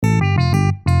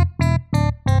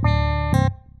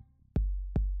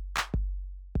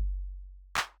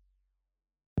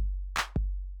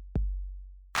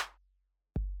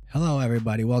Hello,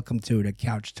 everybody. Welcome to the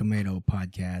Couch Tomato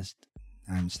podcast.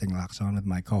 I'm Sting Lacson with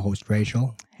my co-host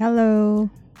Rachel. Hello.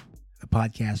 The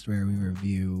podcast where we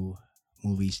review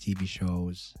movies, TV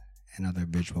shows, and other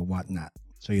visual whatnot.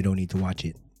 So you don't need to watch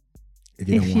it. If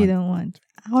you don't want.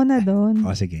 Ako na doon.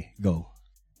 Oh, sige. Go.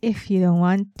 If you don't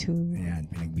want to.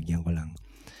 Ayan, pinagbigyan ko lang.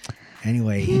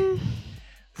 Anyway,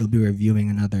 we'll be reviewing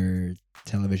another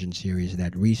television series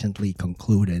that recently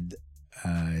concluded.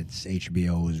 It's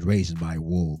HBO's Raised by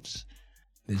Wolves.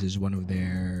 This is one of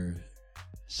their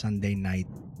Sunday night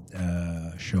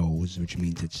shows, which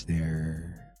means it's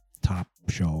their top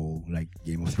show. Like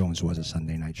Game of Thrones was a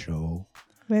Sunday night show.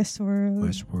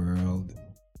 Westworld.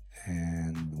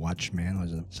 And Watchmen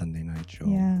was a Sunday night show.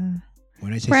 Yeah.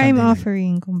 When I say prime Sunday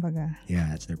offering, kumbaga. Yeah,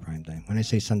 that's their prime time. When I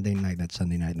say Sunday night, that's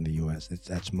Sunday night in the US.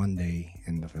 That's Monday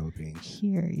in the Philippines.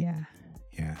 Here, yeah.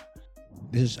 Yeah.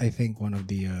 This is, I think, one of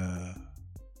the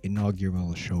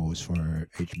inaugural shows for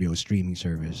HBO streaming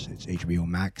service. It's HBO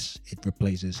Max. It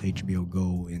replaces HBO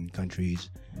Go in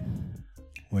countries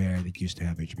where it used to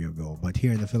have HBO Go. But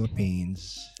here in the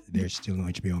Philippines, there's still no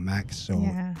HBO Max, so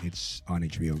it's on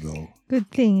HBO Go.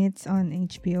 Good thing it's on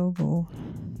HBO Go.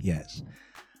 Yes.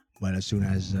 But as soon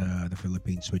as the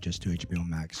Philippines switches to HBO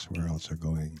Max, we're also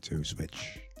going to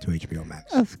switch to HBO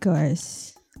Max. Of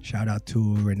course. Shout out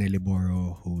to Rene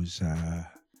Liboro, whose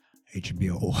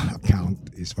HBO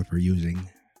account is what we're using.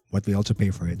 But we also pay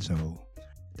for it, so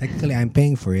technically I'm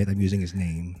paying for it. I'm using his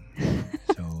name.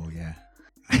 So, yeah.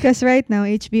 Because right now,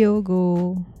 HBO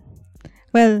Go,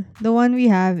 well, the one we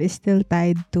have is still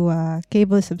tied to a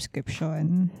cable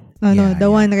subscription. The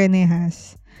one Rene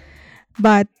has.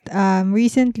 But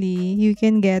recently, you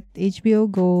can get HBO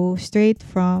Go straight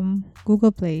from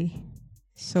Google Play.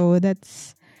 So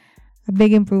that's a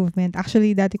big improvement.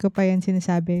 Actually, dati ko pa yan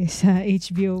sinasabi sa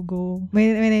HBO Go.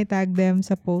 When I tag them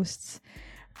sa posts,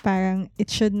 parang it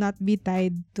should not be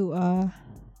tied to a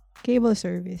cable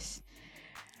service.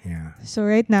 Yeah. So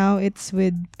right now, it's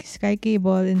with Sky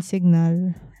Cable and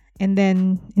Signal. And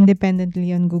then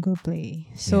independently on Google Play.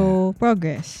 So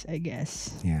progress, I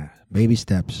guess. Yeah, baby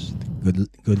steps.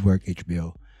 Good work,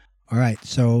 HBO. All right,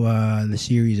 so the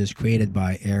series is created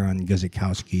by Aaron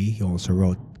Guzikowski. He also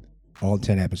wrote all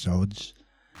 10 episodes,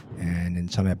 and in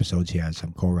some episodes he has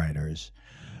some co-writers.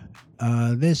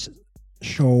 This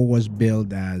show was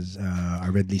billed as a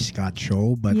Ridley Scott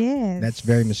show, but that's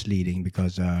very misleading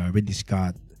because Ridley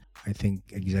Scott, I think,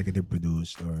 executive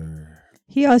produced or...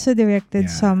 He also directed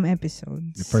some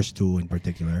episodes. The first two in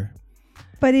particular.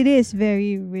 But it is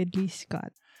very Ridley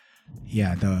Scott.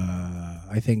 Yeah,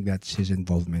 I think that's his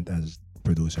involvement as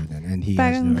producer then. And he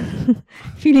parang, has the...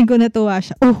 feeling ko natuwa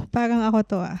siya. Oh, parang ako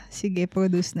to Sige,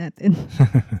 produce natin.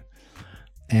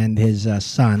 And his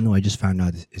son, who I just found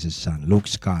out is his son, Luke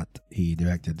Scott. He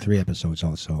directed 3 episodes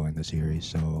also in the series.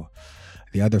 So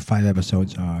the other 5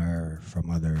 episodes are from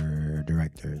other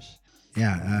directors.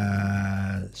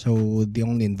 Yeah, so the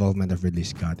only involvement of Ridley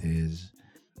Scott is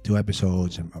 2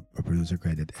 episodes, a producer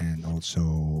credit, and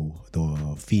also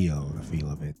the feel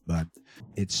of it. But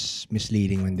it's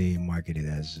misleading when they market it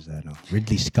as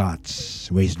Ridley Scott's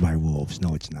Raised by Wolves.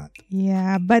 No, it's not.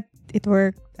 Yeah, but it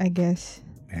worked, I guess.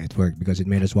 Yeah, it worked because it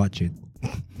made us watch it.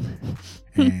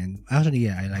 And actually,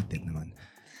 I liked it naman.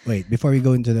 Wait, before we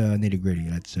go into the nitty-gritty,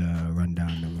 let's run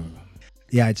down the...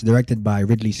 Yeah, it's directed by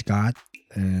Ridley Scott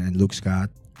and Luke Scott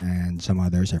and some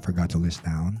others I forgot to list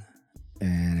down.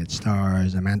 And it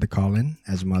stars Amanda Collin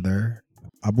as mother,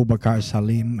 Abubakar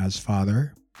Salim as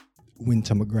father,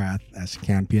 Winta McGrath as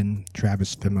Campion,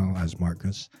 Travis Fimmel as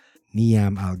Marcus,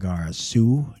 Niam Algar as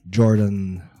Sue,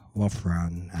 Jordan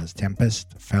Loughran as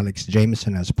Tempest, Felix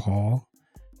Jameson as Paul,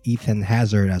 Ethan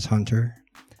Hazard as Hunter,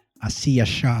 Asiya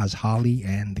Shah as Holly,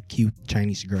 and the cute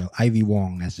Chinese girl Ivy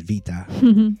Wong as Vita,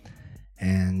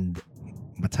 and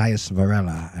Matthias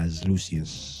Varela as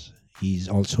Lucius. He's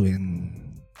also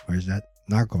in, where's that?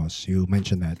 Narcos. You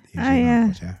mentioned that. He's in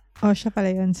Narcos, yeah. Oh, siya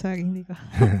pala yun. Sorry, hindi ko.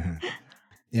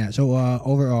 Yeah, so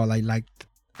overall, I liked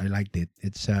it.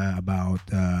 It's about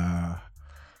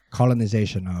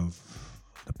colonization of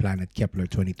the planet Kepler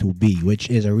 22b, which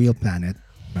is a real planet,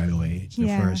 by the way. It's the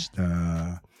first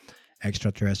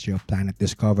extraterrestrial planet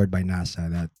discovered by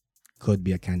NASA that could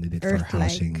be a candidate for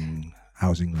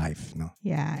housing life, no?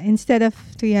 Yeah, instead of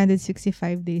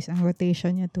 365 days, ang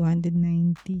rotation niya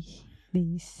 290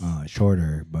 days.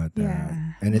 Shorter, but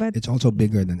it's also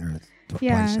bigger than Earth.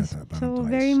 Twice.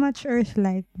 Very much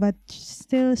Earth-like, but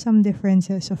still some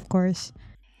differences, of course.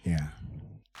 Yeah.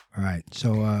 All right.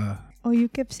 So. You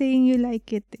kept saying you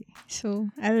like it, so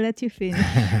I'll let you finish.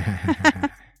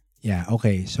 Yeah.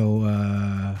 Okay. So,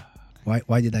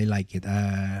 why did I like it?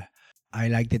 I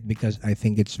liked it because I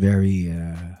think it's very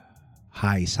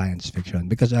high science fiction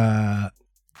because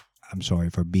I'm sorry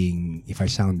for being, if I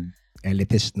sound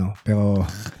elitist, no, pero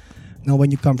no,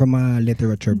 when you come from a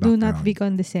literature Do background, not be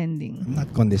condescending. I'm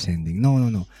not condescending.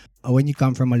 No. When you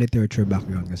come from a literature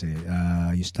background kasi,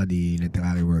 you study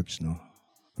literary works, no?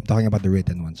 I'm talking about the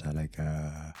written ones, like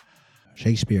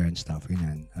Shakespeare and stuff,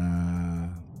 ganyan.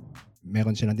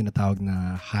 Meron silang tinatawag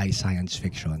na high science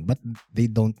fiction, but they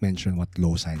don't mention what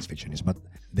low science fiction is. But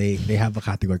they have a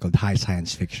category called high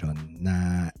science fiction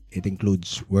na it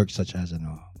includes works such as,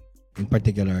 in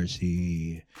particular,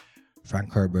 si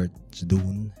Frank Herbert's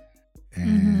Dune,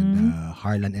 and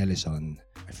Harlan Ellison.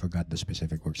 I forgot the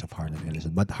specific works of Harlan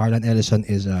Ellison, but Harlan Ellison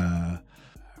is a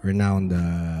renowned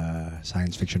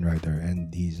science fiction writer,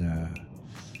 and he's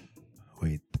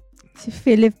Si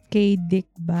Philip K. Dick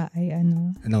ba ay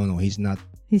ano? No, he's not.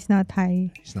 He's not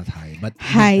high. He's not high, but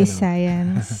High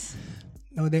science.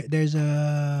 No, there's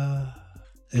an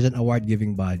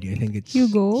award-giving body. I think it's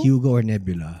Hugo or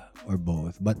Nebula or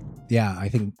both. But yeah, I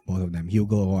think both of them,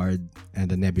 Hugo Award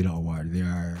and the Nebula Award. They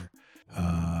are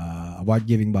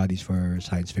award-giving bodies for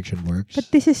science fiction works. But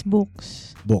this is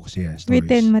books. Books, yes. Yeah,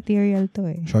 written material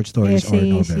to eh. Short stories Essays,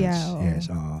 or novels. yeah, Yes.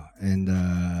 And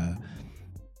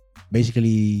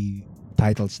basically,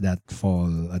 titles that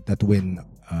win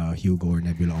Hugo or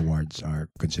Nebula Awards are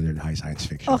considered high science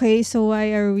fiction. Okay, so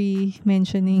why are we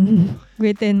mentioning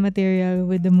written material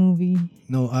with the movie?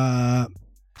 No,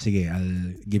 sige,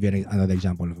 I'll give you another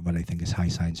example of what I think is high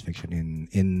science fiction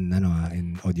in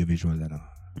audiovisual,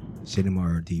 cinema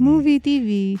or TV. Movie,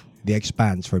 TV. The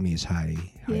Expanse for me is high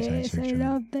science Yes, I fiction.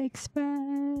 love The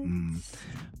Expanse.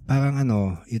 Parang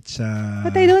it's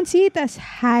But I don't see it as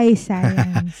high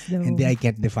science though. Hindi, I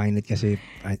can't define it kasi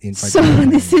in So, particular.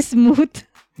 this is moot.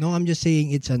 No, I'm just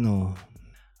saying it's I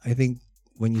think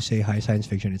when you say high science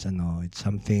fiction, it's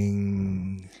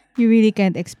something You really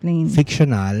can't explain.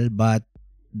 fictional, but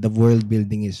the world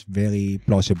building is very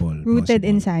plausible. Rooted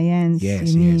in science.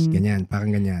 Yes, you yes. mean. Ganyan,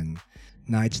 parang ganyan.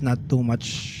 Na it's not too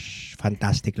much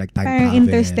fantastic like time Parang travel.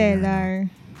 Interstellar.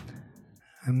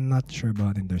 I'm not sure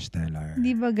about Interstellar.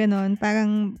 Di ba ganon?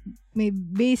 Parang may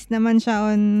base naman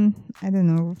siya on, I don't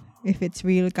know if it's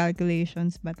real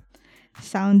calculations, but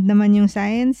sound naman yung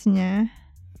science niya.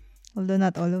 Although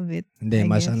not all of it. Hindi, I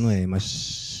mas guess. mas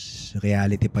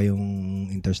reality pa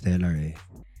yung Interstellar eh.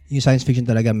 Yung science fiction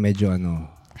talaga medyo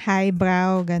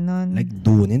Highbrow, ganon. like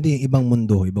Dune. Hindi, ibang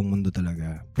mundo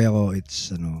talaga. Pero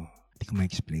it's hindi ko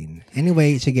ma-explain.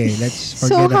 Anyway, sige, let's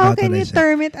forget so how about can what you I said.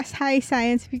 term it as high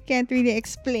science if you can't really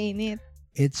explain it?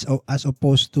 It's as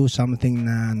opposed to something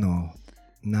na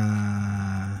na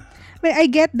But I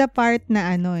get the part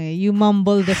na you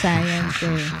mumble the science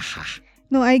eh.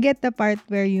 No, I get the part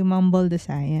where you mumble the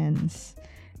science.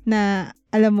 Na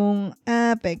alam mong,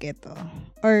 peke to.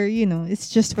 Or, it's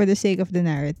just for the sake of the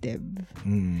narrative.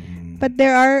 But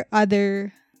there are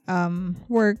other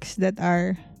works that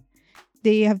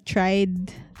they have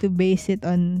tried to base it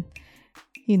on,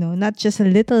 not just a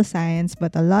little science,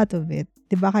 but a lot of it.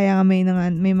 Diba kaya nga may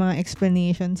mga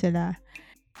explanation sila.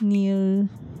 Neil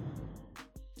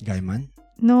Gaiman?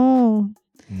 No.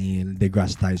 Neil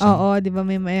deGrasse Tyson? Oo, di ba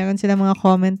mayroon sila mga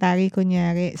commentary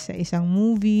kunyari sa isang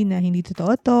movie na hindi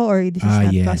totoo to or this is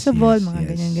not possible,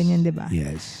 mga ganyan-ganyan, di ba?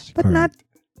 Yes. But correct.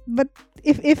 but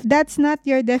if that's not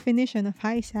your definition of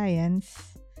high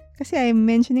science, kasi I'm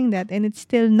mentioning that and it's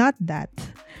still not that,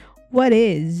 what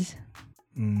is?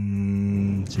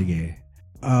 Sige.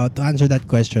 To answer that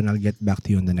question, I'll get back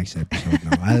to you in the next episode.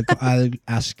 No? I'll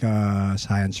ask a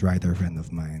science writer friend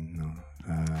of mine. No?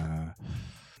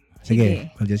 Sige,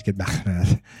 we'll just get back to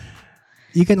that.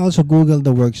 You can also Google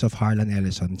the works of Harlan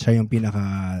Ellison. Siya yung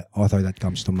pinaka-author that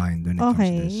comes to mind when it comes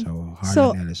to this. So,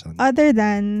 Harlan Ellison. Other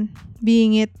than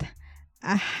being it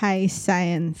a high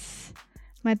science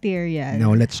material.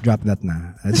 No, let's drop that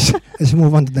na. Let's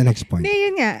move on to the next point. Hindi,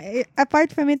 yun nga.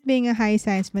 Apart from it being a high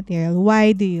science material,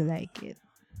 why do you like it?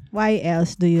 Why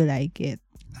else do you like it?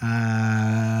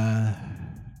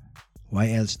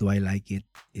 Why else do I like it?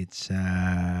 It's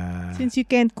since you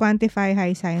can't quantify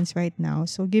high science right now,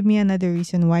 so give me another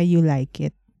reason why you like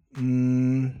it.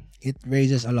 It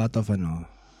raises a lot of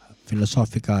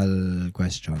philosophical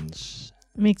questions.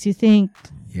 Makes you think.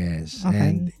 Yes, Okay.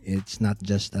 and it's not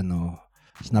just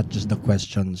the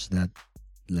questions that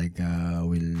like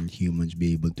will humans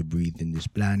be able to breathe in this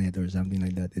planet or something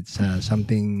like that. It's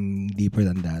something deeper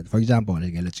than that. For example,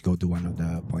 let's go to one of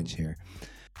the points here.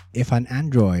 If an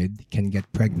android can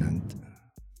get pregnant,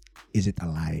 is it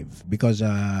alive? Because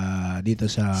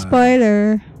dito sa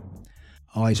Spoiler.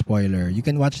 Okay, spoiler. You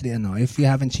can watch the if you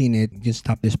haven't seen it, just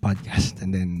stop this podcast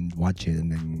and then watch it and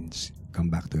then come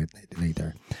back to it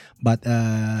later. But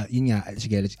yun nga,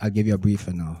 sige, I'll give you a brief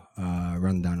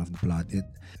rundown of the plot.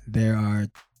 There are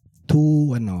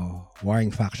two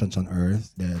warring factions on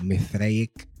Earth. The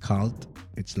Mithraic cult.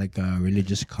 It's like a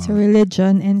religious cult. It's a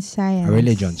religion and science. A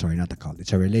religion, sorry, not a cult.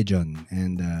 It's a religion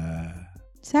and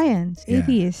science. Yeah.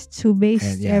 Atheists who base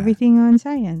And, yeah. everything on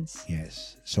science.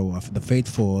 yes. So of the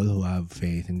faithful who have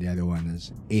faith, and the other one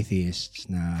is atheists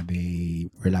na they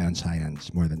rely on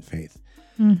science more than faith.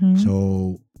 Mm-hmm.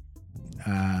 So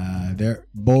they're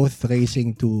both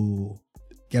racing to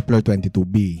Kepler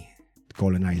 22b to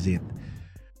colonize it.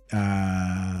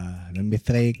 The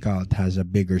Mithraic cult has a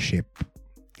bigger ship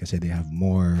kasi they have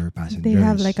more passengers. They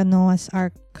have like a Noah's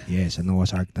Ark. Yes, a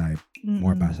Noah's Ark type. Mm-mm.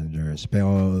 More passengers.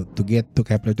 Pero to get to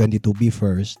Kepler 22b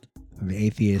first, the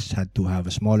atheists had to have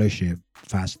a smaller ship,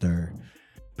 faster,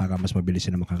 para mas mabilis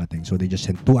sila makakating. So they just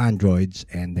sent 2 androids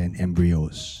and then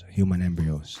embryos, human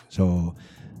embryos. So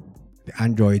the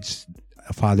androids,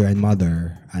 a father and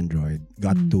mother android,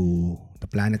 got to the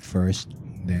planet first.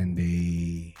 Then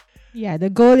they... Yeah, the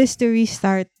goal is to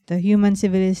restart the human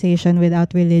civilization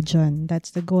without religion. That's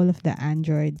the goal of the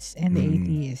androids and the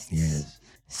atheists. Yes.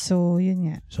 So,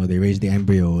 yun nga. So they raised the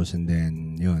embryos and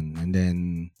then yun. And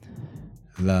then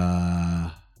the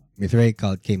Mithraic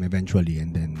cult came eventually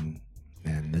and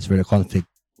that's where the conflict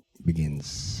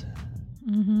begins.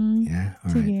 Mm-hmm. Yeah?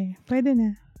 Alright. Sige, pwede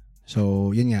na.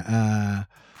 So, yun nga.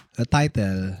 The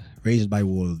title, Raised by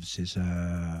Wolves, is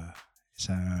a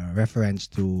reference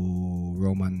to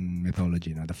Roman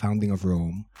mythology, the founding of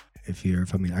Rome. If you're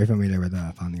familiar, are you familiar with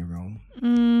the founding of Rome?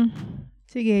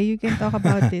 Sige, you can talk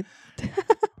about it.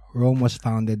 Rome was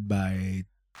founded by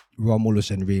Romulus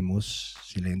and Remus.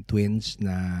 Sila yung twins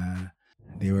na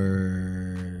they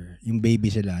were, yung baby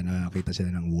sila, nakakita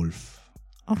sila ng wolf.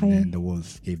 Okay. And then the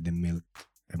wolf gave them milk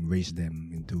and raised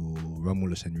them into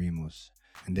Romulus and Remus.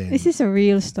 And then, Is this a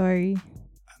real story?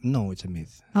 no, it's a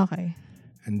myth. Okay.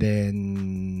 And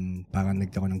then, parang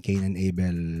nagkaroon ng Cain and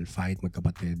Abel fight,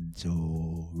 magkapatid. So,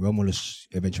 Romulus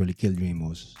eventually killed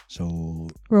Remus. So,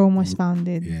 Rome was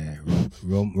founded. yeah,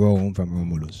 Rome from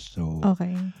Romulus. So,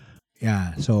 Okay.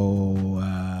 yeah. So,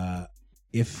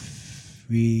 if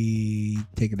we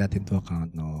take that into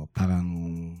account,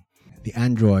 parang the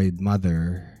android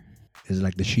mother is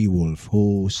like the she-wolf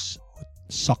who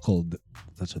suckled,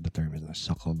 that's what the term is,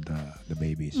 suckled the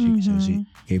babies. So, she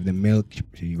gave them milk,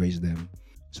 she raised them.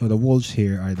 So, the wolves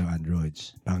here are the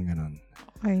androids. Parang ganon.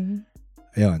 Okay.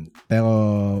 Ayun. Pero,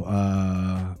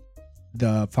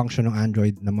 the function ng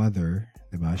android na mother,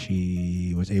 diba,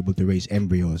 she was able to raise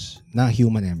embryos, na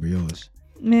human embryos.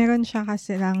 Meron siya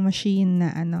kasi lang machine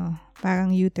na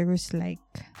parang uterus-like.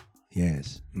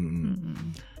 Yes.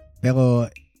 Pero,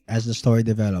 as the story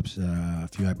develops, a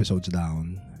few episodes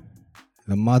down,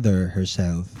 the mother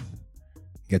herself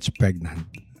gets pregnant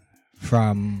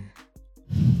from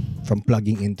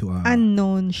plugging into a...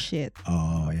 Unknown shit.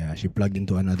 Oh, yeah. She plugged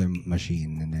into another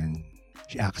machine and then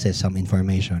she accessed some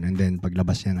information and then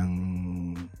paglabas niya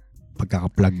ng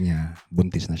pagkaka-plug niya,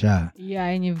 buntis na siya. Yeah,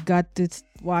 and you've got to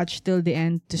watch till the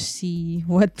end to see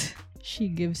what she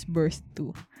gives birth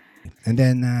to. And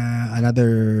then,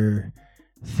 another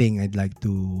thing I'd like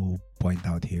to point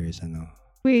out here is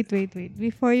Wait.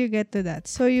 Before you get to that,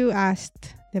 so you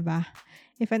asked, diba?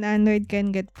 If an android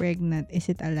can get pregnant, is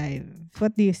it alive?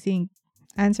 What do you think?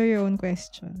 Answer your own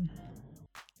question.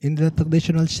 In the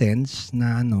traditional sense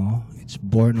na it's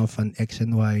born of an X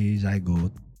and Y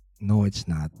zygote, no, it's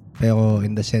not. Pero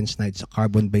in the sense na it's a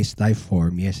carbon-based life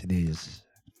form, yes, it is.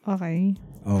 Okay.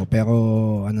 Oh,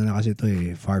 pero na kasi ito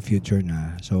far future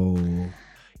na. So,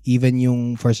 even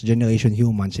yung first generation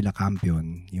human, sila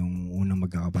Campion, yung unang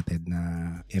magkakapatid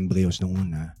na embryos nung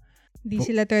una. Di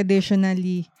sila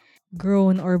traditionally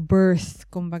grown or birthed,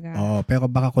 kumbaga. Oh, pero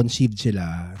baka conceived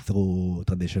sila through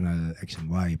traditional X and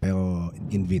Y, pero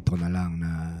in vitro na lang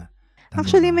na...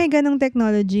 Actually, may ganong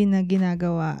technology na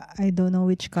ginagawa. I don't know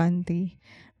which country.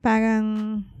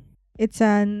 Parang, it's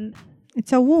a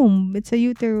womb. It's a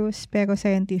uterus, pero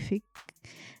scientific.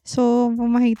 So,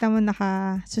 kung makita mo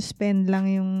naka-suspend lang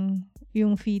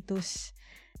yung fetus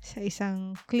sa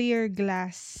isang clear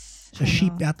glass. Sa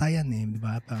sheep yata yan di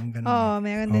ba? Parang ganun. Oo,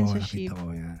 meron din sa sheep.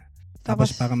 Ko, yeah.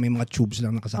 Tapos parang may mga tubes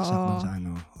lang nakasaksak dun sa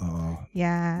Oo.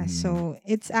 Yeah, so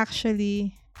it's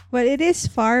actually, well, it is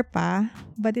far pa,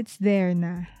 but it's there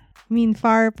na. I mean,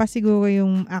 far pa siguro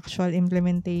yung actual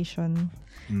implementation.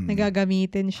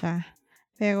 Nagagamitin siya.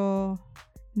 Pero,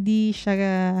 di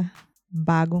siya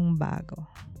bagong-bago.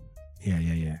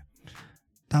 Yeah.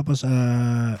 Tapos,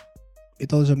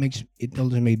 it also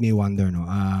made me wonder,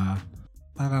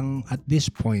 parang at this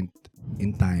point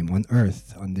in time on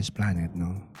Earth, on this planet,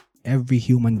 every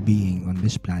human being on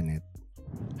this planet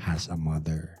has a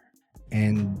mother.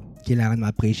 And kailangan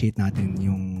ma-appreciate natin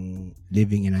yung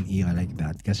living in an era like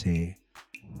that kasi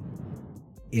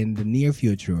in the near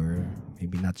future,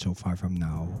 maybe not so far from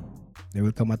now, there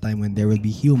will come a time when there will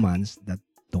be humans that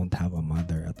don't have a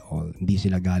mother at all. Hindi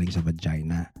sila galing sa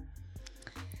vagina.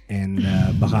 And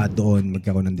baka doon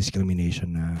magkaroon ng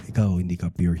discrimination na ikaw hindi ka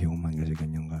pure human kasi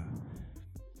ganyan ka.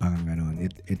 Parang ganon.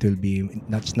 It will be,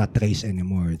 that's not race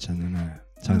anymore. It's ano na,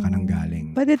 saan ka nang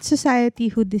galing. But it's society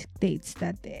who dictates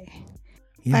that eh.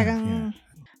 Yeah, Parang,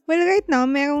 well, right now,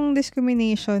 merong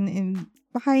discrimination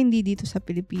baka hindi dito sa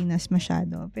Pilipinas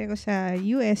masyado. Pero sa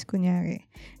US, kunyari,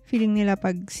 feeling nila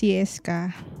pag CS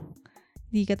ka,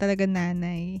 di ka talaga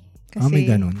nanay. Kasi, may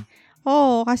ganun?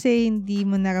 Oo, kasi hindi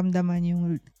mo naramdaman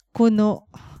yung kuno.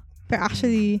 Pero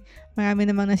actually, marami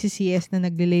namang nasi-CS na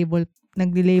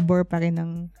nagle-labor pa rin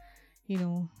ng,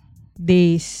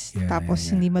 days. Tapos,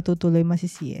 hindi matutuloy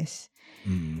masi-CS.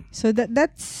 So,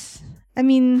 that's, I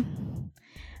mean,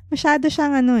 masyado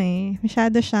siyang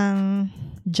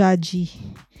judgy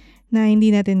na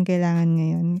hindi natin kailangan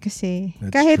ngayon. Kasi,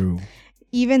 that's kahit true.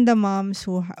 Even the moms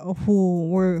who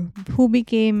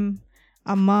became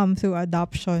a mom through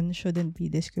adoption shouldn't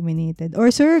be discriminated.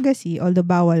 Or surrogacy, although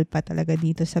bawal pa talaga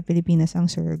dito sa Pilipinas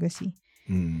ang surrogacy.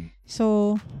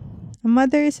 So, a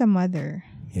mother is a mother.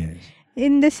 Yes.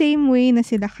 In the same way na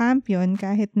sila champion,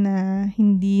 kahit na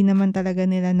hindi naman talaga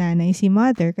nila nanay si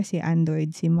mother, kasi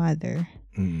android si mother.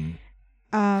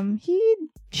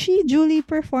 She duly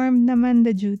performed naman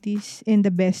the duties in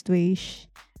the best way.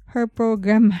 Her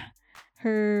program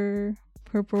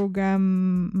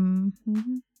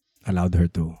allowed her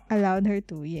to. Allowed her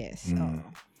to, yes.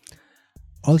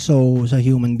 Also, sa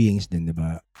human beings din, di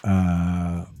ba?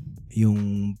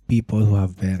 Yung people who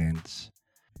have parents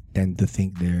tend to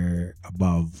think they're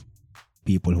above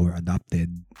people who are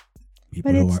adopted,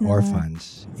 people who are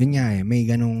orphans. Yun nga may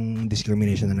ganong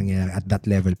discrimination na nangyayari at that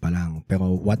level pa lang.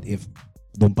 Pero what if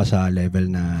doon pa sa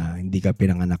level na hindi ka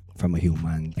pinanganak from a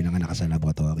human, pinanganak ka sa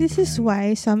laboratory? This is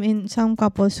why some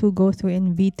couples who go through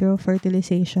in vitro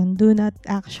fertilization do not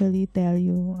actually tell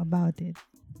you about it.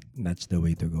 That's the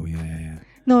way to go. Yeah.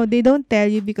 No, they don't tell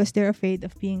you because they're afraid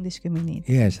of being discriminated.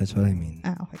 Yes, that's what I mean.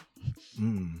 Okay.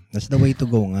 That's the way to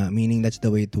go nga. Meaning that's the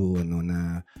way to,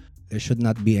 na there should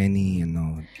not be any,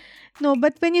 No,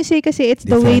 but when you say kasi it's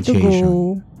the way to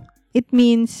go, it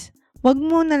means, wag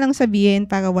mo na lang sabihin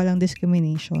para walang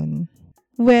discrimination.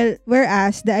 Well,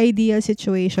 whereas the ideal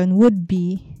situation would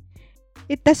be,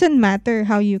 it doesn't matter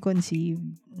how you conceive.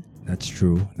 That's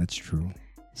true.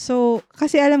 So,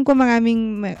 kasi alam ko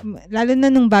maraming, lalo na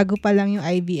nung bago pa lang yung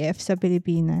IVF sa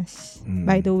Pilipinas.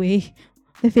 By the way,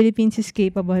 the Philippines is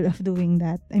capable of doing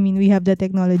that. I mean, we have the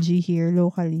technology here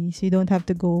locally, so you don't have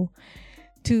to go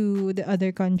to the other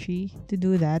country to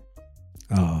do that.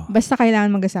 Basta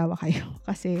kailangan mag-asawa kayo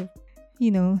kasi,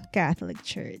 Catholic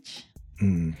Church.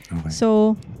 Okay.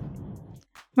 So,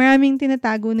 maraming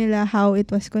tinatago nila how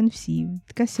it was conceived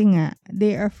kasi nga,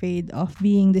 they are afraid of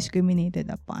being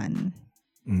discriminated upon.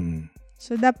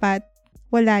 So, dapat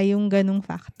wala yung ganung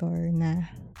factor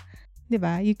na, di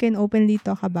ba, you can openly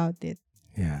talk about it.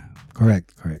 Yeah,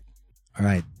 correct. All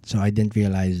right, so I didn't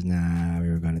realize na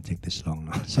we were gonna take this long.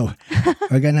 No? So,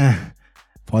 we're gonna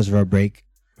pause for a break.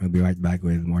 We'll be right back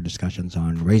with more discussions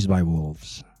on Raised by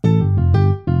Wolves.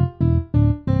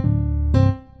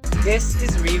 This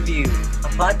is Review,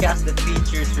 a podcast that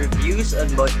features reviews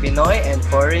on both Pinoy and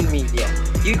foreign media.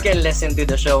 You can listen to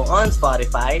the show on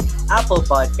Spotify, Apple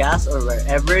Podcasts, or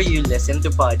wherever you listen to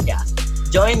podcasts.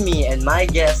 Join me and my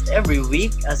guest every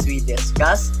week as we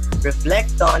discuss,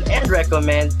 reflect on, and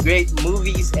recommend great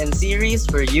movies and series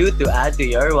for you to add to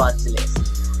your watch list.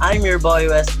 I'm your boy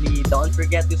Wesley. Don't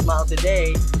forget to smile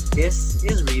today. This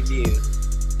is Review.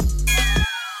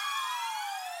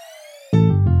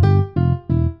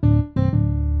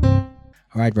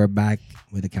 All right, we're back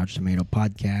with the Couch Tomato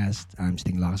podcast. I'm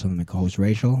Sting Lawson, my co-host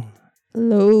Rachel.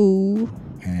 Hello.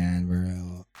 And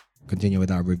we'll continue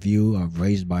with our review of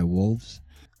Raised by Wolves.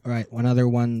 All right, another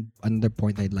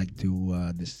point I'd like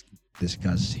to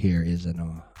discuss here is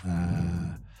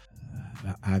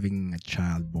having a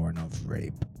child born of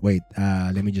rape. Wait,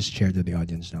 let me just share to the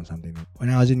audience now something.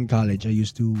 When I was in college, I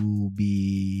used to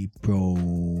be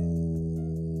pro-choice.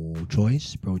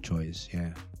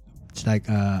 Yeah. It's like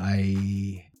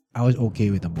I was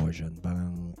okay with abortion.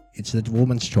 Parang it's the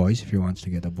woman's choice if she wants to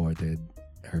get aborted.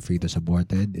 Her fetus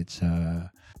aborted. It's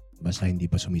basta hindi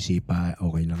pa sumisipa,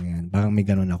 okay lang yan. Parang may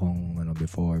ganun akong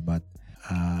before, but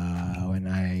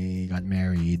when I got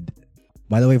married,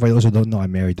 by the way, for those who don't know,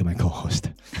 I'm married to my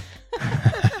co-host.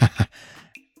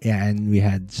 Yeah, and we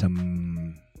had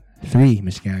some 3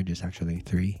 miscarriages, actually.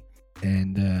 3.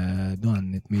 And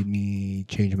doon, it made me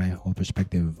change my whole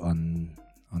perspective on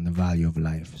the value of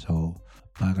life. So,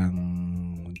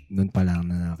 parang doon pa lang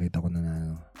na nakita ko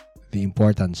na the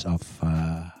importance of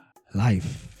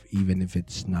life, even if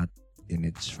it's not in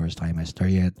its first trimester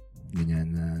yet.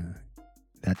 Ganyan,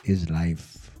 that is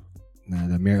life.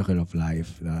 The miracle of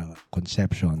life, the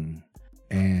conception.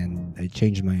 And I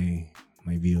changed my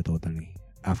view totally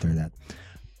after that.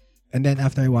 And then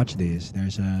after I watched this,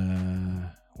 there's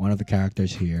one of the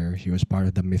characters here. She was part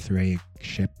of the Mithraic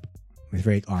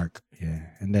arc. Yeah.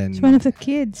 And then it's one of the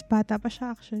kids. Bata pa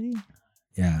siya actually.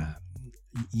 Yeah.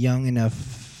 Young enough.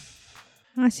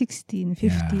 16,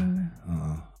 15.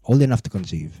 Yeah. Old enough to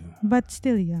conceive. But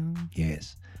still young.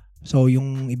 Yes. So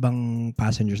yung ibang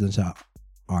passengers dun sa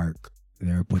arc,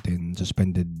 they're put in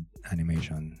suspended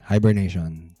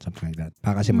hibernation, something like that.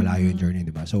 Para kasi malayo yung journey,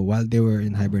 di ba? So while they were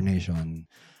in hibernation,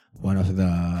 one of the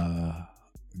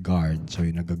guards, so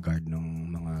yung nag-guard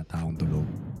ng mga taong tulog,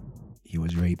 he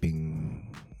was raping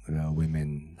the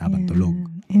women habang tulog.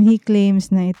 And he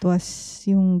claims na it was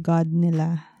yung god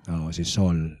nila. Oh, si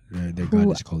Sol. Their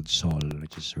god is called Sol,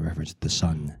 which is a reference to the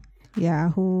sun. Yeah,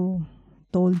 who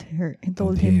told him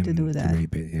to do that. To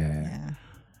rape it, yeah.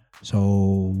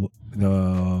 So,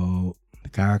 the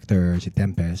character, si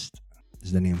Tempest,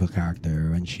 is the name of the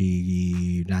character. When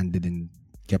she landed in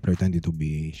Kepler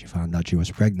 22b, she found out she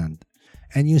was pregnant.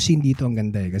 And yung scene dito ang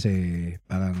ganda kasi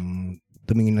parang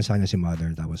tumingin na sa kanya si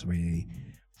mother, tapos may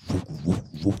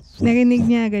narinig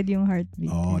niya agad yung heartbeat.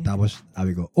 Tapos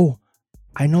sabi ko,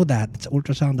 I know that. It's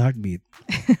ultrasound heartbeat.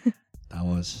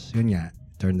 Tapos, yun nga,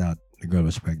 turned out the girl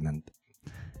was pregnant.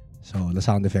 So, the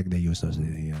sound effect they used was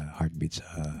the heartbeats.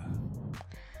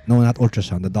 No, not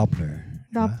ultrasound, the Doppler.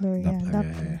 Doppler.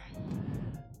 Yeah.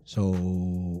 So,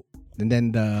 and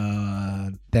then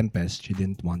the Tempest, she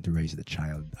didn't want to raise the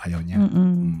child. Ayaw niya.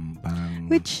 Parang,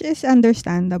 which is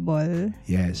understandable.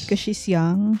 Yes. Because she's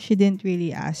young. She didn't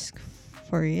really ask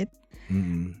for it.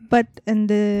 But on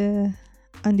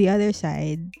the other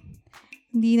side,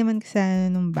 hindi naman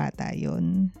kasalanan nung bata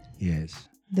yun. Yes.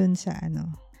 Dun sa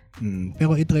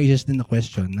Pero it raises din the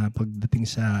question na pagdating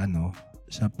sa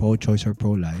sa pro-choice or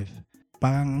pro-life,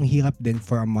 parang ang hirap din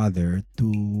for a mother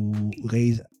to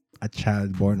raise a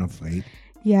child born of rape.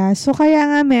 Yeah, so kaya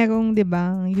nga merong, di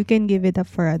ba, you can give it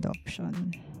up for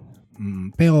adoption.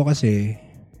 Pero kasi,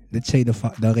 let's say the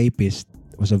rapist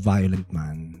was a violent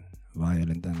man.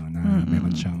 Violent na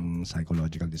meron siyang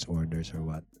psychological disorders or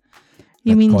what.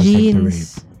 You mean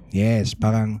genes? Yes,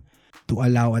 parang to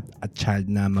allow a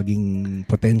child na maging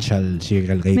potential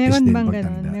serial rapist din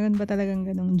pagtanda. Meron ba talagang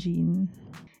ganong gene?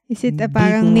 Is it a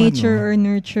parang nature or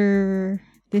nurture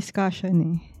discussion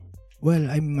eh?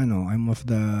 Well, I'm of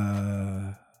the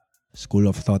school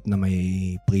of thought na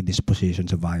may predisposition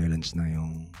sa violence na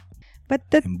yung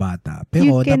bata.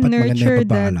 Pero you can dapat nurture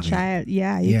maganda the child.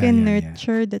 Yeah, you can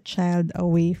nurture the child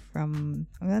away from,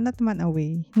 not naman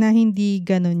away, na hindi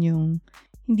ganon yung,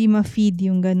 hindi ma-feed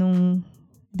yung ganong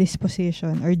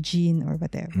disposition or gene or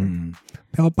whatever.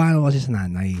 Pero paano kasi sa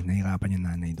nanay? Nahirapan yung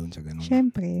nanay doon sa ganun.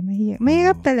 Siyempre,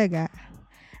 mahirap talaga.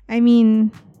 I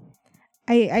mean,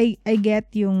 I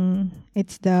get yung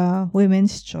it's the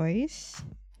women's choice.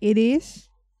 It is.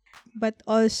 But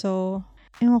also,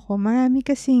 marami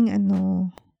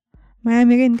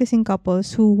rin kasing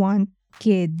couples who want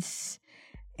kids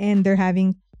and they're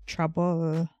having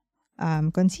trouble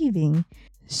conceiving.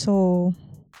 So,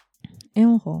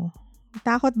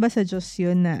 takot ba sa Diyos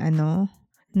yun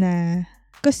na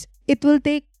because it will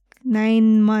take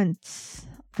 9 months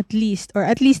at least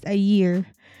a year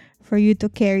for you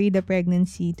to carry the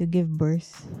pregnancy to give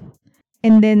birth.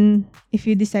 And then, if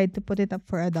you decide to put it up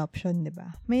for adoption,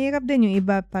 diba? Mahirap din yung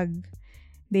iba pag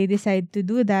they decide to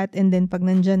do that and then pag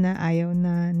nandyan na ayaw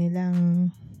na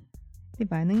nilang,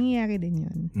 diba? Nangyayari din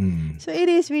yun. So, it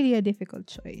is really a difficult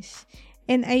choice.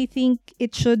 And I think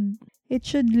it should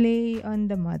lay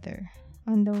on the mother,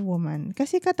 on the woman.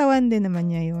 Kasi katawan din naman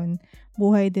niya yun.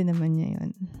 Buhay din naman niya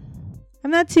yun.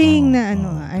 I'm not saying na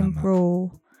I'm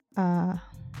pro,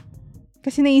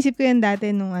 kasi naisip ko yan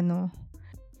dati nung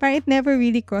parang it never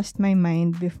really crossed my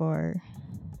mind before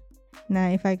na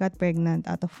if I got pregnant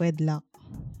out of wedlock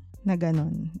na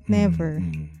ganon. Never.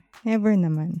 Never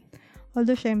naman.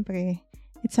 Although, syempre,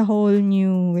 it's a whole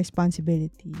new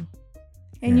responsibility.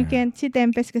 And you can't, si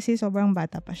Tempest kasi sobrang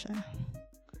bata pa siya.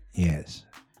 Yes.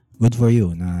 Good for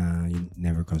you na you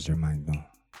never crossed your mind, no?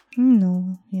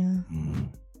 No, yeah.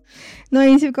 No,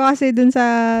 isip ko kasi dun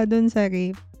sa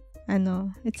rape,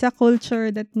 it's a culture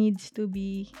that needs to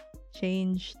be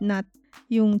changed, not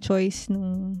yung choice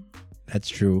nung That's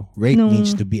true. Rape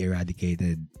needs to be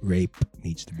eradicated. Rape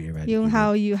needs to be eradicated. Yung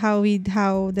how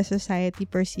the society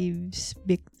perceives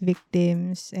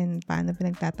victims and paano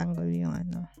pinagtatanggol yung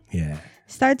ano. Yeah.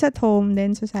 Starts at home,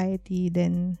 then society,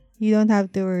 then you don't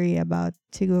have to worry about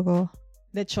siguro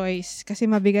the choice. Kasi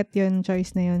mabigat yun,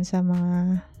 choice na yun sa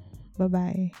mga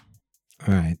babae.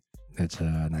 Alright. That's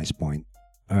a nice point.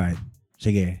 Alright.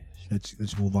 Sige.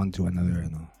 Let's move on to another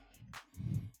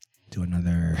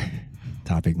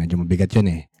topic. Medyo mabigat yun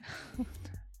eh.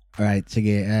 Alright,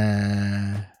 sige.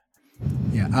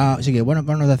 Sige, one of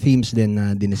the themes din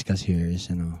na diniscuss here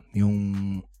is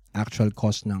yung actual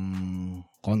cause ng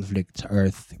conflict sa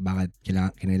Earth, bakit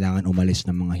kinailangan umalis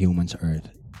ng mga humans sa Earth,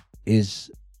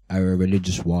 is a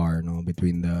religious war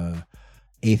between the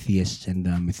atheists and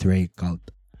the Mithraic cult.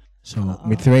 So,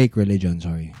 Mithraic religion,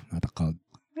 sorry, not a cult.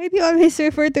 Why do you always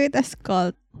refer to it as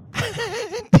cult?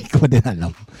 Hindi ko din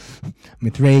alam.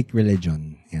 Mithraic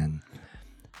religion. Yan.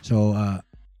 So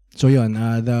yun,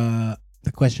 the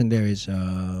question there is,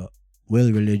 will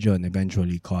religion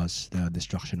eventually cause the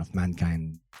destruction of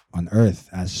mankind on Earth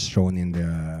as shown in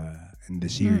the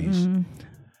series? Mm-mm.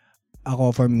 Ako,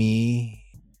 for me,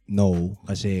 no.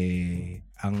 Kasi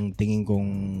ang tingin kong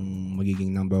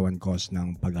magiging number one cause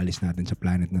ng pag-alis natin sa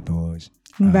planet na to is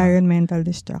environmental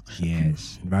destruction.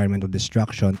 Yes. Environmental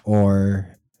destruction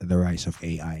or the rise of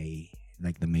AI,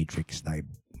 like the Matrix type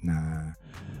na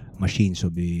machines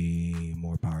will be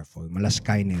more powerful. Mala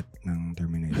Skynet ng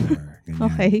Terminator.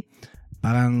 Ganyan. Okay.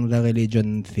 Parang the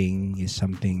religion thing is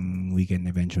something we can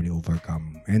eventually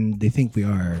overcome. And they think we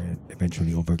are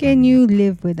eventually overcoming. Can you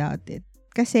live without it?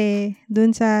 Kasi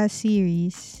dun sa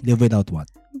series, live without what?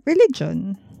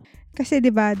 Religion. Kasi 'di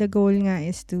ba the goal nga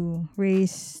is to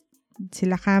raise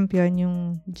sila champion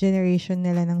yung generation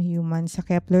nila ng humans sa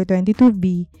Kepler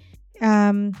 22b,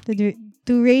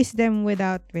 to raise them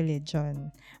without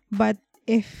religion. But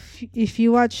if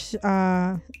you watch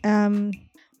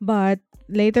but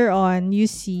later on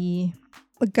you see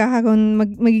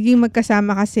magiging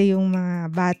magkasama kasi yung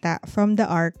mga bata from the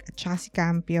Ark at saka si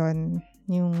Campion,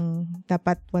 yung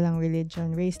dapat walang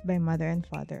religion, raised by mother and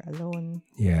father alone.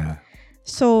 Yeah.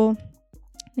 So,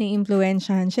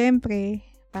 nai-impluwensyahan syempre,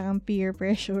 parang peer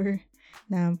pressure,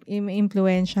 na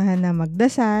i-impluwensyahan na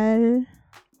magdasal,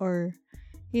 or,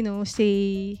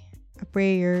 say a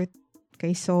prayer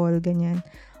kay Saul, ganyan.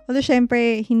 Although,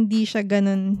 syempre, hindi siya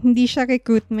ganun, hindi siya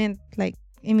recruitment,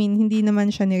 hindi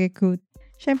naman siya ni-recruit.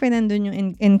 Syempre, nandun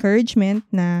yung encouragement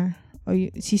na,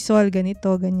 si Saul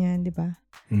ganito, ganyan, di ba?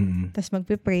 Mm-hmm. Tapos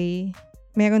magpe-pray.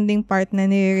 Meron ding part na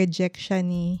nire-reject siya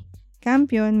ni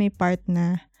Campion. May part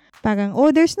na parang,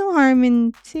 there's no harm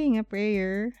in saying a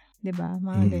prayer. Diba?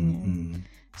 Mga ganyan. Mm-hmm.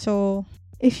 So,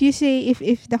 if you say,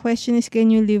 if the question is, can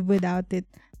you live without it?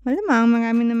 Malamang,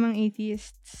 marami namang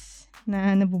atheists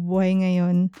na nabubuhay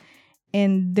ngayon.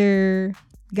 And they're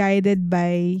guided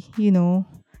by,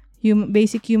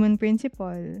 basic human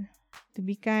principle. To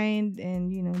be kind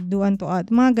and, do unto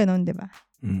others. Mga ganon, diba?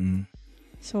 Mm-hmm.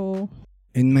 So,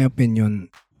 in my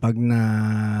opinion, pag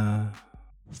na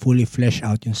fully flesh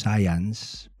out yung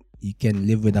science, you can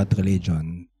live without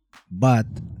religion. But,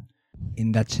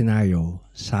 in that scenario,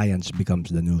 science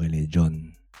becomes the new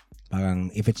religion.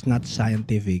 Parang, if it's not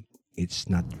scientific, it's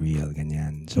not real.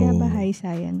 Ganyan. So, kaya ba high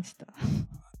science to?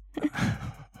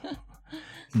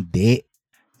 Hindi.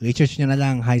 Research nyo na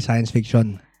lang, high science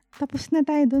fiction. Tapos na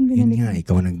tayo doon. Yun nga,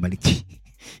 ikaw nagbalik.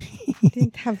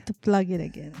 Didn't have to plug it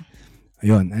again.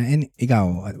 Ayun. And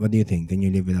ikaw, what do you think? Can you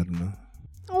live without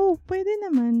Pwede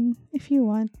naman if you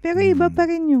want. Pero iba pa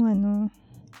rin yung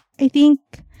I think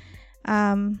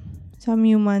some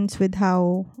humans with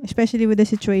how, especially with the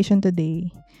situation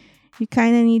today, you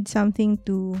kind of need something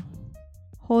to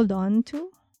hold on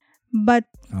to. But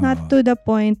not to the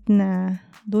point na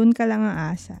doon ka lang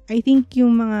aasa. I think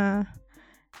yung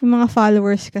mga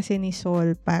followers kasi ni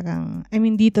Saul, parang,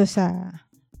 dito sa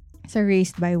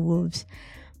Raised by Wolves,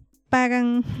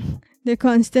 parang they're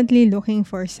constantly looking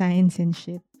for signs and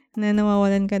shit. Na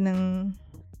nawawalan ka ng,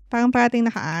 parang parating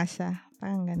nakaasa.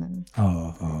 Parang ganun.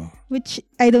 Which,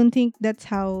 I don't think that's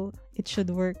how it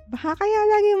should work. Baka kaya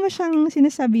lagi mo siyang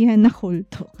sinasabihan na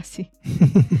kulto kasi.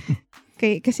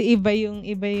 Kasi iba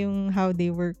yung how they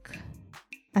work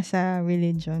as a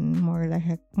religion. More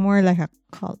like a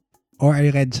cult. Or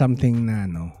I read something na,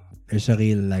 there's a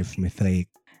real life Mithraic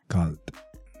cult.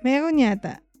 Meron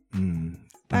yata.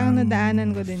 Parang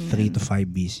nadaanan ko din 3 to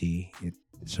 5 BC.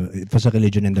 It was a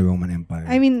religion in the Roman Empire.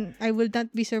 I will not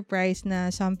be surprised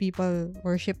na some people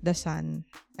worship the sun.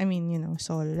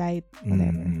 Sol, light,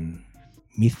 whatever.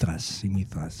 Mithras.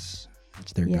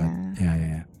 That's their god.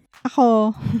 Yeah.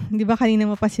 Ako, di ba kanina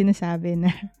mo pa sinasabi na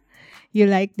you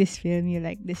like this film, you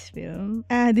like this film.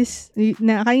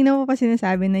 Kanina mo pa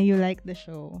sinasabi na you like the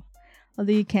show.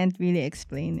 Although you can't really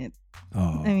explain it.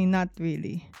 Oh. I mean, not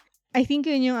really. I think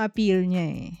yun yung appeal niya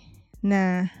eh.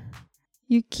 Na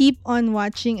you keep on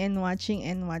watching and watching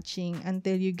and watching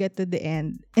until you get to the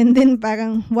end. And then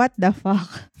parang, what the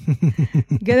fuck?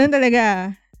 Ganun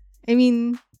talaga. I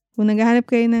mean, kung naghahanap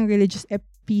kayo ng religious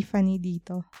epiphany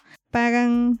dito,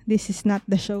 parang, this is not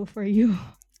the show for you.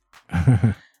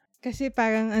 Kasi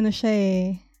parang ano siya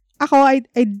eh. Ako,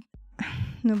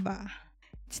 ano ba?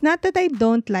 It's not that I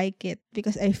don't like it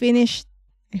because I finished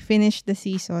the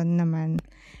season naman.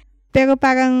 Pero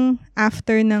parang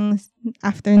after nung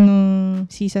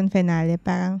season finale,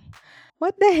 parang,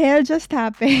 what the hell just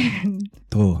happened?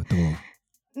 True.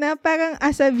 Na parang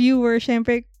as a viewer,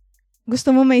 syempre,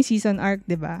 gusto mo may season arc,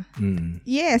 di ba?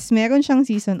 Yes, meron siyang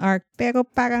season arc. Pero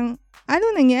parang, ano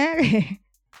nangyari?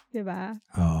 Di ba?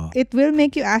 Oh. It will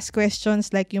make you ask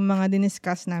questions like yung mga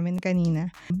diniscuss namin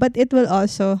kanina. But it will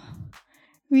also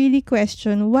really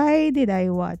question, why did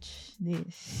I watch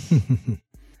this?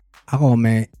 Ako,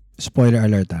 may spoiler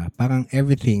alert parang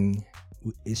everything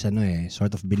is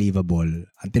sort of believable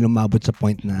until umabot sa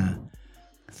point na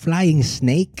flying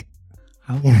snake?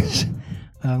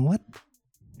 What?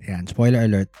 Yan, spoiler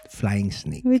alert, flying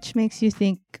snake. Which makes you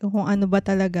think kung ano ba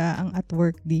talaga ang at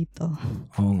work dito.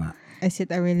 Oo nga. Is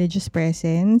it a religious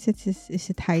presence? Is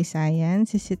it high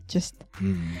science? Is it just...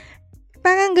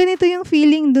 Parang ganito yung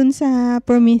feeling dun sa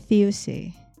Prometheus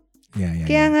eh. Yeah.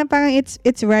 Kaya nga parang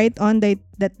it's right on that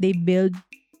they built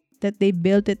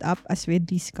it up as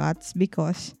Ridley Scott's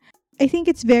because I think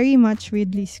it's very much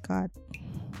Ridley Scott.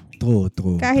 True.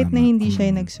 Kahit Tama. na hindi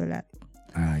siya yung nagsulat.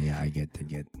 Yeah, I get.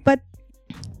 But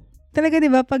talaga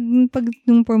 'di ba pag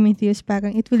nung Prometheus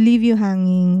parang it will leave you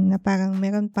hanging na parang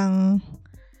meron pang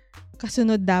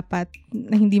kasunod dapat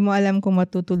na hindi mo alam kung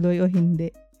matutuloy o hindi.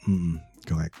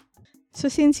 Correct. So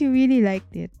since you really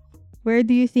liked it, where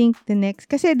do you think the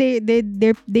next? Kasi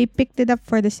they picked it up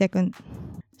for the second.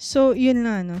 So yun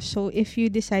na no. So if you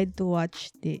decide to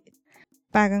watch it,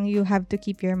 parang you have to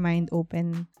keep your mind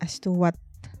open as to what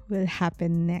will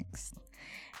happen next.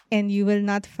 And you will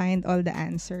not find all the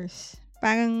answers.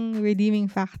 Parang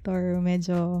redeeming factor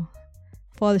medyo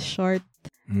falls short.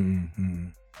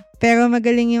 Pero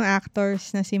magaling yung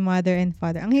actors na si mother and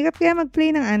father. Ang hirap kaya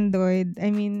mag-play ng android. I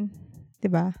mean,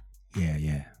 'di ba?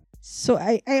 Yeah. So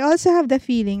I also have the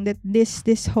feeling that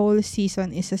this whole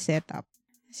season is a setup.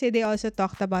 Kasi they also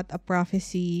talked about a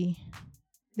prophecy,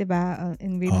 'di ba?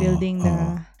 In rebuilding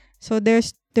the. So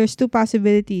there's two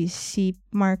possibilities, si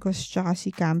Marcos tsaka si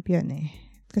Campion eh.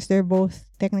 Because they're both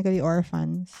technically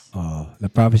orphans.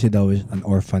 The prophecy daw is an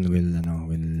orphan will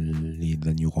lead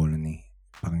the new colony.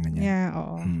 Parang ganyan. Yeah,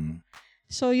 oo.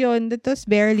 So yun, that was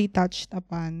barely touched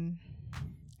upon.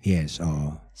 Yes,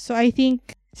 So I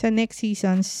think sa next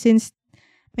season, since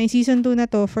may season 2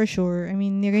 na to for sure, I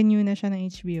mean, ni-renew na siya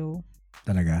ng HBO.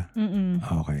 Talaga?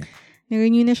 Okay.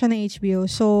 Ni-renew na siya ng HBO.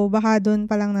 So baka doon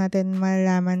pa lang natin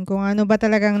malalaman kung ano ba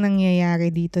talagang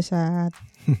nangyayari dito sa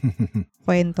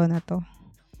kwento na to.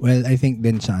 Well, I think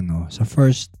din sa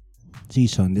first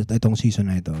season, itong season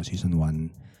na ito, season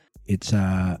 1, it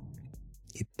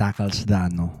tackles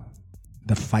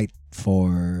the fight for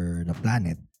the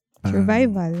planet. Parang,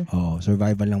 Survival.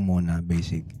 Survival lang muna,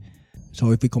 basic.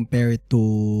 So if we compare it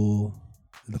to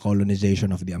the colonization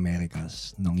of the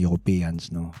Americas ng Europeans,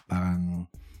 parang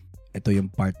ito yung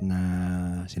part na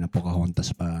sina Pocahontas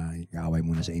pa, kaaway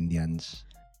muna sa Indians.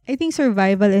 I think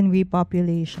survival and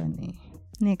repopulation eh.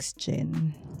 Next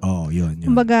gen. Yun.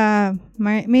 Kumbaga,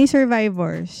 may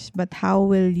survivors, but how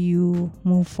will you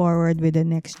move forward with the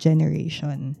next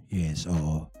generation? Yes,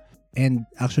 oo. And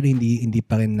actually, hindi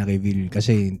pa rin na-reveal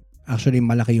kasi actually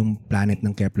malaki yung planet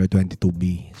ng Kepler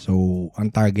 22b. So,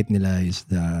 ang target nila is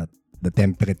the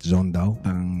temperate zone daw.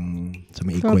 Parang sa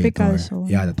may equator. Tropical zone.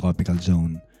 Yeah, the tropical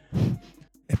zone.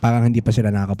 Parang hindi pa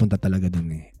sila nakakapunta talaga dun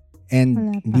eh.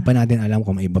 And hindi pa natin alam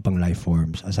kung may iba pang life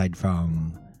forms aside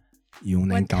from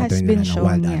yung na-encounter nila ng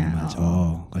wild animals.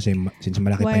 Kasi since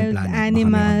malaki pa yung planet. Wild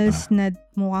animals na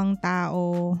mukhang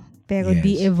tao, pero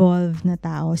de-evolve na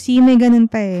tao. May ganun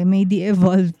pa eh. May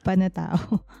de-evolve pa na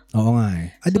tao. Oo nga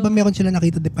eh. Di ba meron sila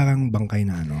nakita parang bangkay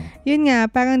na Yun nga,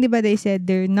 parang di ba they said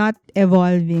they're not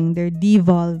evolving, they're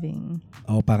devolving.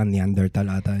 Parang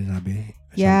Neanderthal ata sabi.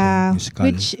 Yeah,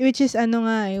 which is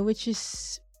which is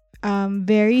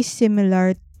very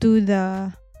similar to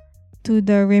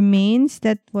the remains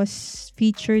that was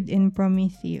featured in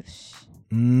Prometheus.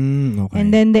 Okay.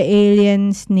 And then the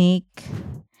alien snake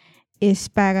is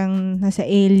parang nasa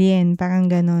alien, parang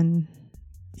ganon.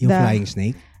 Yung flying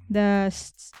snake? The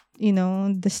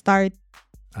start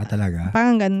Talaga?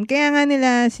 Parang ganun. Kaya nga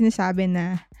nila sinasabi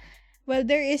na, well,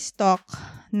 there is talk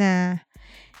na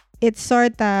it's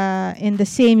sorta in the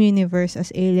same universe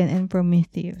as Alien and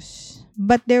Prometheus.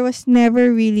 But there was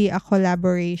never really a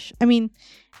collaboration. I mean,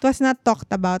 it was not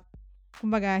talked about.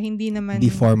 Kumbaga, hindi naman... Hindi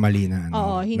formally na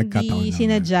Oo, hindi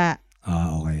sinadya.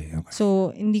 Okay.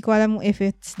 So, hindi ko alam if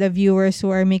it's the viewers who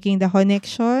are making the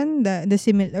connection,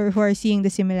 or who are seeing the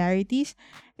similarities.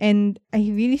 And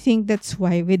I really think that's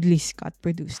why Ridley Scott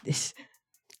produced this.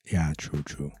 Yeah,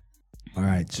 true.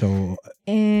 Alright, so...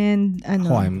 And,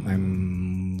 Ako,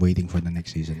 I'm waiting for the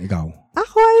next season. Ikaw?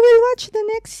 Ako, I will watch the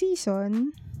next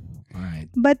season. Alright.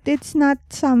 But it's not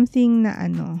something na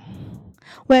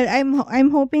Well,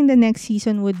 I'm hoping the next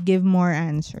season would give more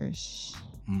answers.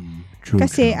 True.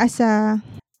 Kasi as a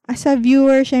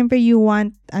viewer, syempre you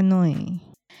want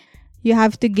you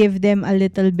have to give them a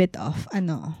little bit of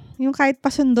yung kahit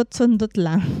pasundot-sundot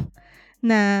lang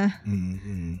na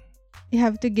you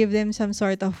have to give them some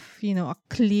sort of, a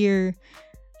clear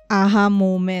aha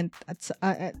moment at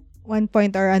one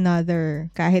point or another,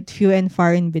 kahit few and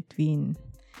far in between.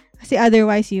 Kasi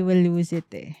otherwise, you will lose it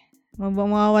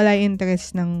mawawala yung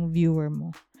interest ng viewer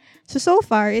mo. So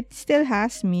far, it still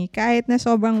has me, kahit na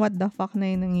sobrang what the fuck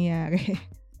na yung nangyayari.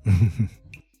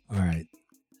 Alright.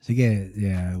 Sige,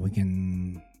 yeah, we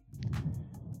can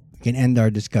end our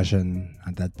discussion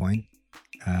at that point.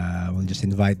 We'll just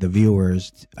invite the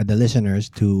viewers, the listeners,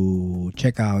 to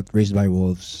check out Raised by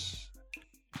Wolves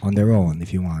on their own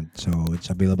if you want. So it's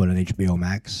available on HBO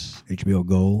Max, HBO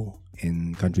Go,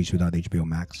 in countries without HBO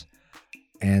Max.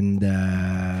 And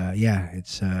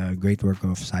it's a great work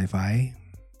of sci-fi,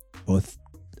 both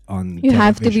on You television.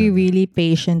 have to be really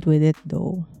patient with it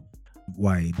though.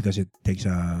 Why? Because it takes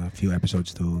a few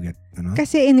episodes to get,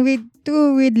 Kasi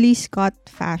to Ridley Scott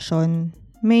fashion,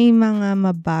 may mga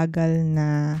mabagal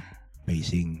na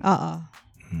pacing. Oo.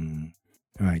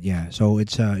 Alright, yeah. So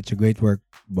it's a great work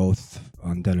both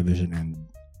on television and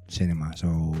cinema.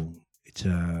 So it's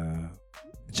a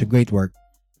great work.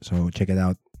 So check it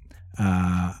out.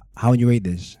 How would you rate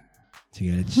this?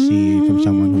 Sige, let's see from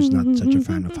someone who's not such a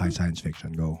fan of high science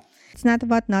fiction. Go. It's not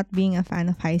about not being a fan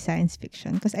of high science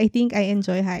fiction because I think I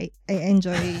enjoy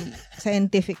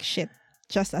scientific shit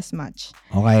just as much.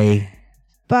 Okay.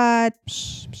 But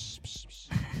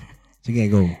sige,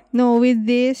 go. No, with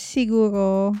this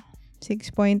siguro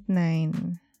 6.9.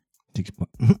 6.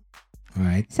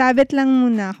 Alright. Sabit lang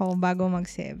muna ako bago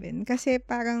mag-7 kasi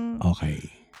parang Okay.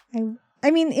 I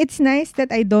mean, it's nice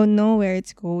that I don't know where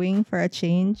it's going for a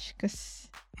change because,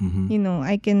 I'll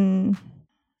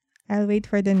wait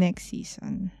for the next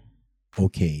season.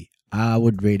 Okay. I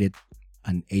would rate it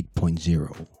an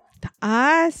 8.0.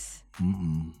 Taas!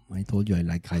 I told you I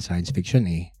like high science fiction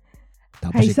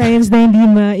Tapos high science na hindi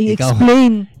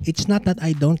ma-i-explain. It's not that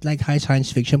I don't like high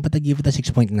science fiction, but I give it a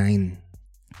 6.9.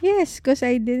 Yes, because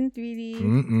I didn't really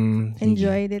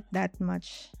enjoy it that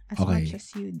much much as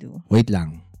you do. Wait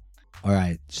lang.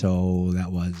 Alright, so that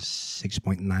was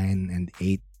 6.9 and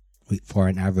 8 for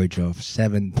an average of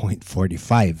 7.45.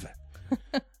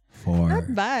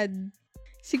 Not bad.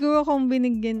 Siguro kung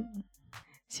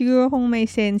may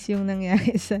sense yung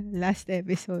nangyari sa last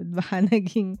episode, baka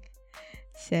naging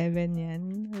 7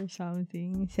 yan or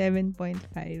something. 7.5.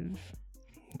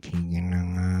 Tingnan na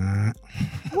nga.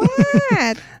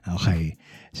 What? Okay.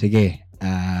 Sige.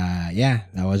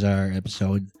 That was our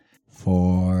episode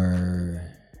for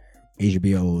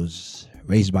HBO's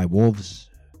Raised by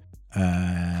Wolves.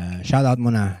 Shout out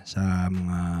muna sa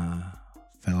mga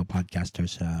fellow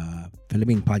podcasters sa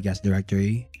Philippine Podcast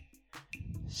Directory.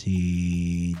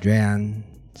 Si Drean,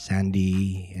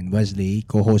 Sandy, and Wesley.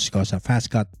 Co-host ko sa Fast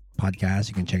Cut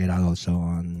Podcast. You can check it out also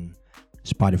on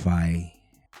Spotify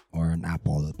or on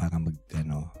Apple para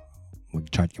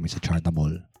mag-chart kami sa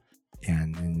Chartable.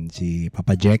 Yan. And si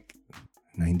Papa Jack,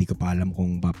 na hindi ko pa alam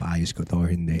kung papaayos ko to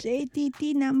or hindi.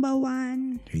 JTT number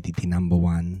 1. JTT number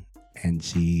 1. And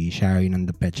si Shari ng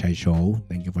The Pet Shy Show.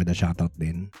 Thank you for the shoutout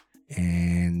din.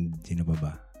 And sino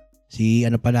ba? Si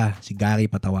Gary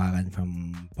Patawaran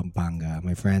from Pampanga.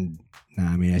 My friend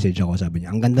na may message ako, sabi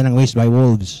niya, ang ganda ng Raised by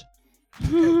Wolves.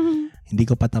 Hindi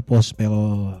ko pa tapos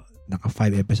pero naka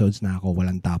 5 episodes na ako,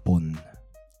 walang tapon.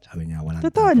 Sabi niya, walang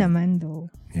Totoo tapon. naman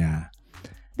though. Yeah.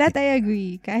 That I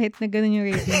agree. Kahit na ganun yung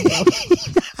rating ko.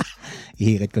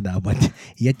 Ihirit ko dapat.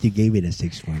 Yet you gave it a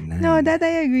 6.9. No, that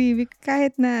I agree.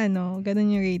 Kahit na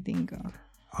ganun yung rating ko.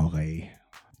 Okay.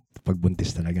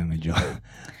 Pagbuntis talaga medyo.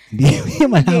 Hindi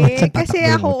malawat sa tatak. Kasi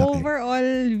ako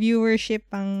overall viewership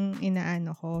ang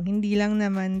inaano ko. Hindi lang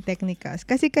naman technicals.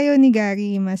 Kasi kayo ni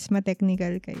Gary, mas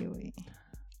ma-technical kayo .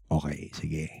 Okay,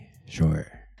 sige. Sure.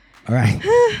 Alright.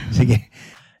 Sige.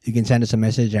 You can send us a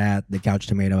message at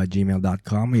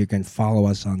thecouchtomato@gmail.com, or you can follow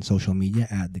us on social media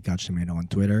at The Couch Tomato on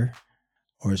Twitter,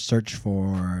 or search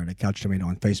for The Couch Tomato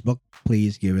on Facebook.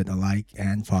 Please give it a like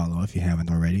and follow if you haven't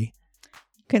already.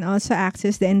 You can also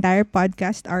access the entire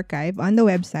podcast archive on the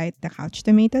website,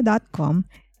 thecouchtomato.com.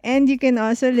 And you can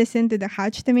also listen to the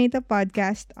Couch Tomato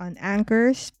podcast on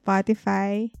Anchor,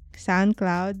 Spotify,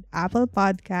 SoundCloud, Apple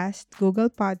Podcast, Google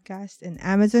Podcast, and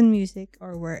Amazon Music,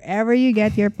 or wherever you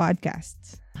get your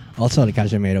podcasts. Also, The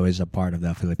Couch Tomato is a part of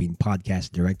the Philippine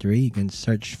Podcast Directory. You can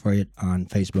search for it on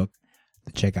Facebook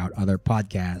to check out other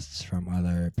podcasts from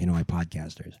other Pinoy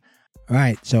podcasters. All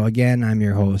right, so again, I'm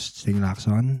your host, Sting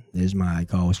Lacson. This is my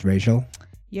co-host, Rachel.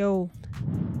 Yo.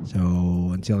 So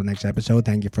until the next episode,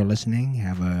 thank you for listening.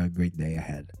 Have a great day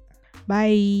ahead.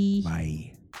 Bye.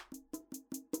 Bye.